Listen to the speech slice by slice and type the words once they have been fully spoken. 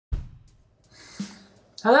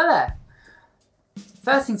Hello there!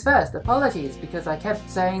 First things first, apologies because I kept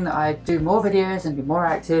saying that I'd do more videos and be more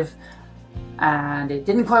active and it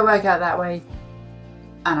didn't quite work out that way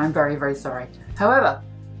and I'm very, very sorry. However,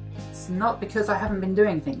 it's not because I haven't been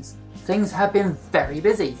doing things. Things have been very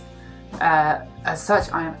busy. As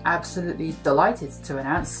such, I am absolutely delighted to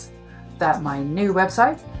announce that my new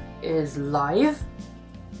website is live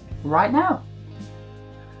right now.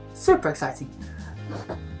 Super exciting.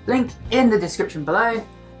 Link in the description below.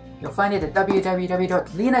 You'll find it at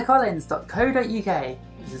www.lenacollins.co.uk.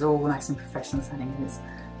 This is all nice and professional sounding. It's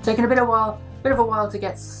taken a bit of a while to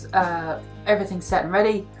get everything set and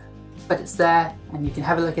ready, but it's there and you can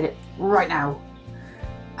have a look at it right now.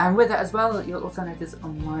 And with that as well, you'll also notice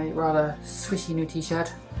on my rather swishy new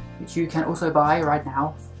t-shirt, which you can also buy right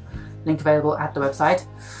now. Link available at the website.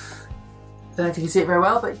 Don't know if you can see it very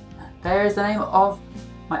well, but there is the name of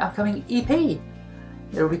my upcoming EP.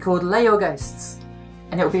 It will be called Lay Your Ghosts,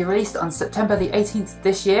 and it will be released on September the 18th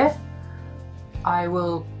this year. I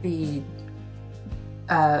will be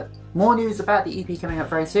more news about the EP coming up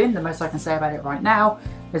very soon. The most I can say about it right now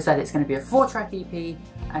is that it's going to be a 4-track EP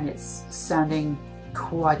and it's sounding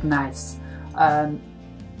quite nice.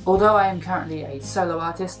 Although I am currently a solo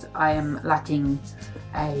artist, I am lacking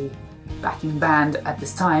a backing band at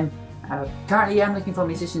this time. Currently I'm looking for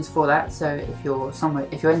musicians for that, so if you're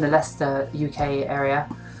in the Leicester, UK area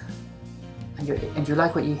and you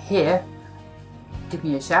like what you hear, give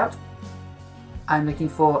me a shout. I'm looking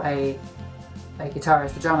for a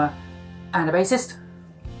guitarist, a drummer and a bassist.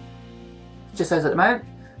 Just those at the moment.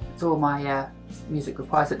 It's all my music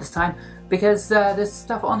requires at this time, because this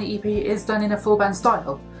stuff on the EP is done in a full band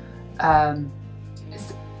style.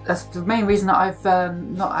 That's the main reason that I've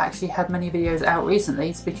not actually had many videos out recently.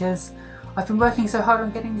 It's because I've been working so hard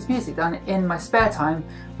on getting this music done in my spare time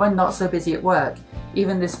when not so busy at work.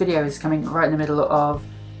 Even this video is coming right in the middle of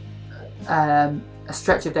a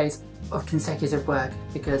stretch of days of consecutive work,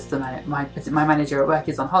 because my manager at work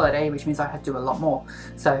is on holiday, which means I had to do a lot more.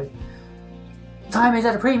 So time is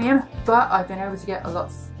at a premium, but I've been able to get a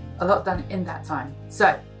lot done in that time.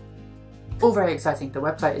 So all very exciting. The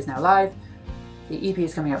website is now live. The EP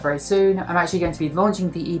is coming up very soon. I'm actually going to be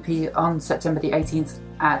launching the EP on September the 18th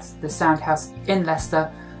at the Sound House in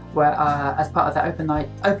Leicester, where as part of that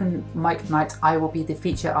open mic night, I will be the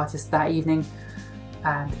feature artist that evening.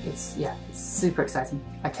 And it's super exciting.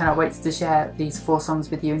 I cannot wait to share these 4 songs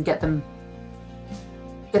with you and get them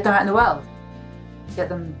out in the world. Get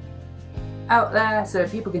them out there so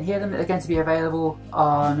people can hear them. They're going to be available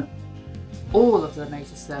on all of the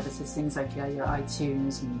major services, things like your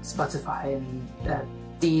iTunes and Spotify and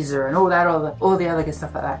Deezer and all the other good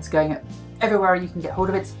stuff like that. It's going everywhere you can get hold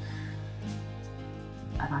of it,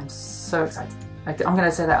 and I'm so excited. I'm going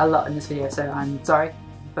to say that a lot in this video, so I'm sorry,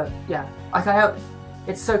 but yeah, I can't help.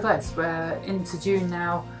 It's so close. We're into June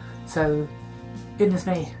now, so goodness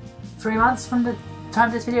me, 3 months from the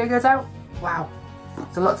time this video goes out. Wow,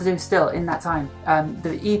 it's a lot to do still in that time.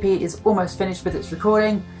 The EP is almost finished with its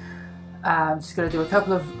recording. Just got to do a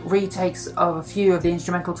couple of retakes of a few of the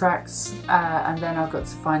instrumental tracks, and then I've got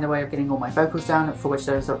to find a way of getting all my vocals down, for which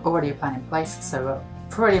there's already a plan in place, so we're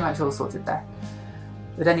pretty much all sorted there.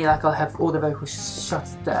 With any luck, I'll have all the vocals shut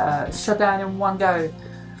down in one go.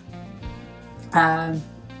 But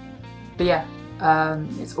yeah,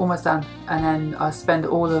 it's almost done, and then I'll spend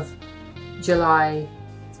all of July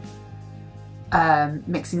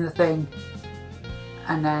mixing the thing,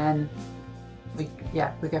 and then we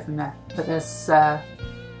go from there. But there's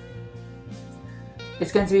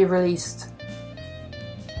it's going to be released,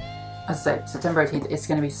 as I say, September 18th. It's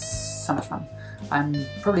going to be so much fun. I'm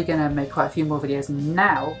probably going to make quite a few more videos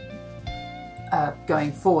now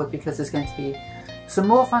going forward, because there's going to be some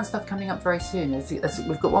more fun stuff coming up very soon.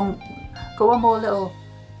 We've got one more little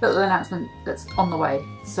announcement that's on the way.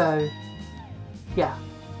 So yeah,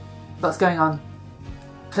 lots going on,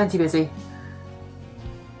 plenty busy.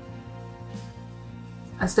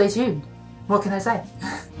 And stay tuned. What can I say?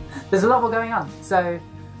 There's a lot more going on. So,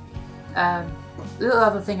 a little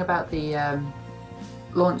other thing about the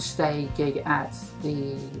launch day gig at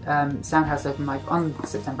the Soundhouse open mic on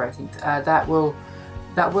September 18th.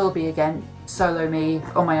 That will be again solo me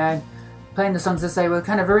on my own, playing the songs as they were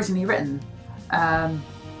kind of originally written.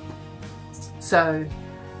 So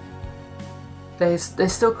they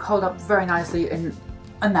still hold up very nicely in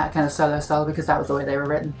that kind of solo style, because that was the way they were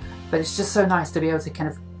written. But it's just so nice to be able to kind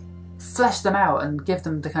of flesh them out and give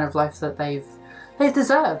them the kind of life that they've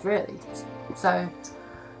deserved, really. So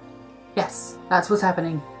yes, that's what's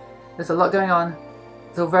happening. There's a lot going on.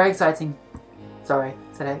 It's all very exciting. Sorry,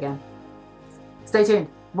 said it again. Stay tuned.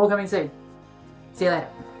 More coming soon. See you later.